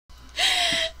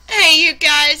you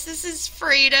guys, this is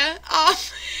Frida.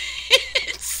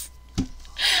 It's,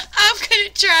 I'm gonna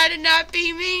try to not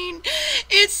be mean.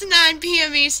 It's 9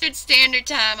 p.m. Eastern Standard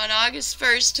Time on August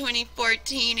 1st,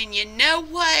 2014, and you know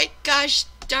what? Gosh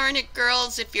darn it,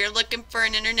 girls, if you're looking for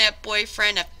an internet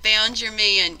boyfriend, I found your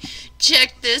man.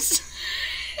 Check this.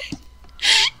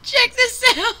 Check this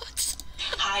out.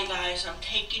 Hi guys, I'm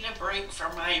taking a break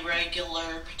from my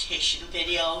regular petition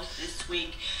videos this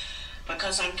week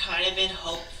because I'm kind of in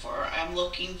hope I'm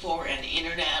looking for an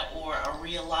internet or a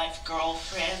real life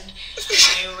girlfriend.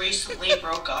 I recently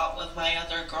broke up with my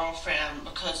other girlfriend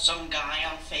because some guy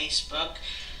on Facebook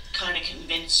kind of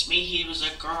convinced me he was a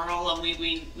girl, and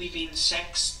we've been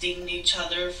sexting each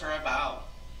other for about,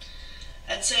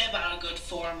 I'd say about a good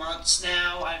 4 months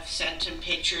now. I've sent him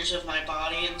pictures of my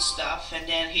body and stuff, and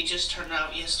then he just turned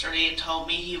out yesterday and told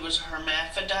me he was a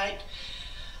hermaphrodite.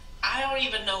 I don't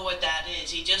even know what that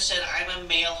is. He just said I'm a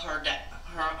male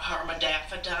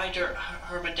hermaphrodite or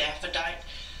hermaphrodite.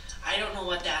 I don't know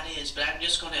what that is, but I'm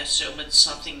just going to assume it's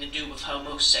something to do with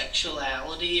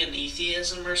homosexuality and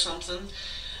atheism or something.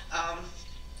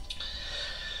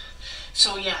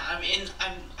 So yeah,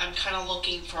 I'm kind of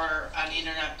looking for an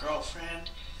internet girlfriend.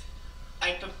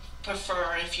 I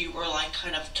prefer if you were like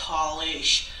kind of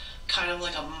tallish, kind of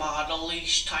like a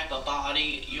modelish type of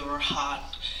body. You're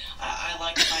hot. I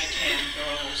like my tan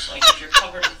girls. Like if you're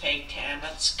covered in fake tan,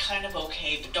 that's kind of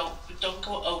okay, but don't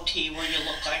go OT where you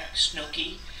look like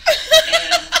Snooki.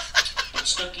 And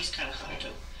Snooki's kind of hot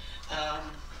too. I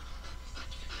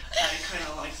kind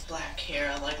of like black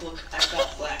hair. Look, I've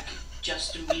got black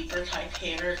Justin Bieber type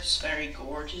hair. It's very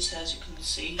gorgeous, as you can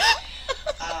see.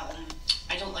 I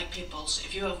don't like pimples.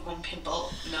 If you have one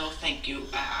pimple, no thank you.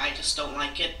 I just don't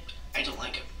like it. I don't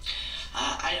like it.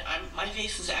 My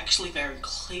face is actually very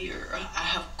clear. I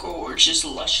have gorgeous,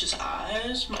 luscious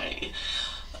eyes. My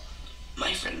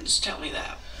friends tell me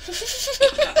that.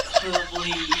 I've got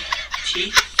lovely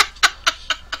teeth.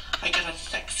 I got a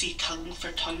sexy tongue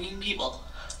for tonguing people.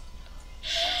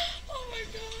 Oh my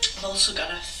god. I've also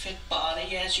got a fit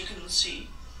body, as you can see.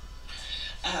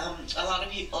 A lot of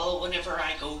people, whenever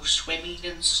I go swimming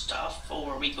and stuff,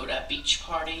 or we go to a beach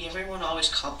party, everyone always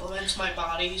compliments my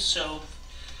body, so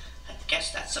I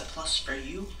guess that's a plus for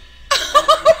you.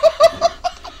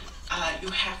 You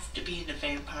have to be into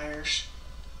vampires.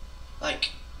 I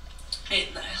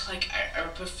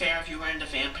would prefer if you were into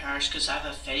vampires because I have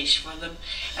a fetish for them.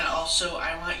 And also,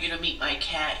 I want you to meet my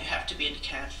cat. You have to be into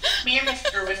cats. Come here,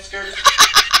 Mr. Whiskers.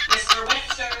 Mr.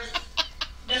 Whiskers.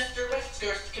 Mr.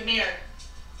 Whiskers, come here.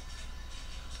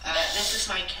 This is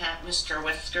my cat, Mr.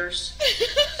 Whiskers.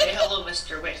 Say hello,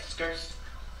 Mr. Whiskers.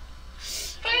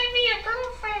 Find me a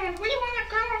girlfriend. We want a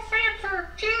girlfriend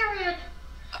for Jared.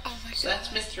 Oh my god. So that's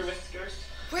Mr. Whiskers.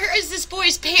 Where is this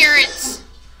boy's parents?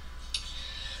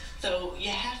 So you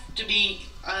have to be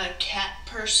a cat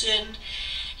person.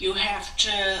 You have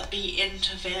to be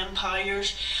into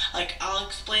vampires. Like, I'll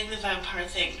explain the vampire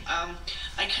thing. I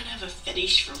kind of have a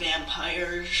fetish for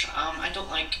vampires. I don't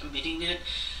like admitting it.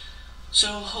 So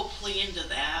hopefully into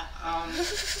that.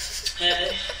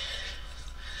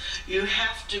 You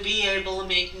have to be able to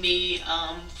make me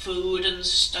food and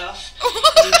stuff.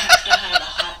 You have to have a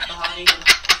hot body and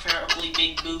preferably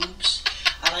big boobs.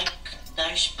 I like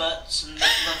nice butts and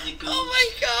lovely boobs. Oh my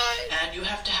god. And you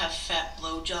have to have fat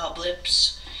blowjob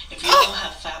lips. If you don't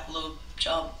have fat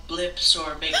blowjob lips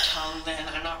or a big tongue, then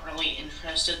I'm not really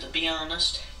interested, to be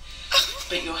honest.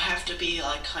 But you have to be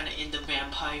like kind of into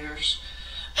vampires.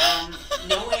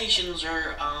 No Asians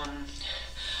or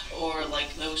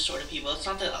like those sort of people. It's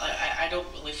not that I don't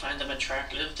really find them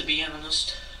attractive, to be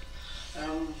honest.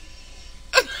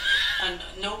 And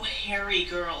no hairy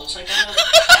girls. I got a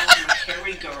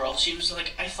hairy girl. She was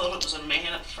like, I thought it was a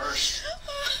man at first.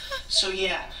 So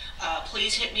yeah,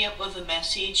 please hit me up with a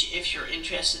message if you're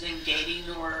interested in dating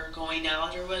or going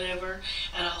out or whatever,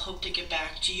 and I'll hope to get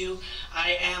back to you.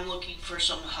 I am looking for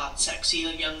some hot, sexy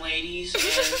young ladies, and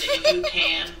if you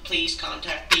can, please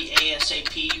contact me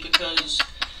ASAP because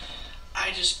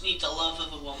I just need the love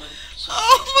of a woman. So,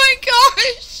 Oh my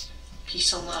gosh.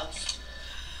 peace and love.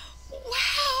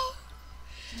 Wow.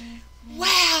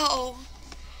 Wow.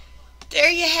 There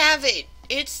you have it.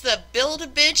 It's the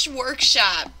Build-A-Bitch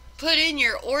Workshop. Put in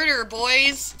your order,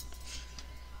 boys.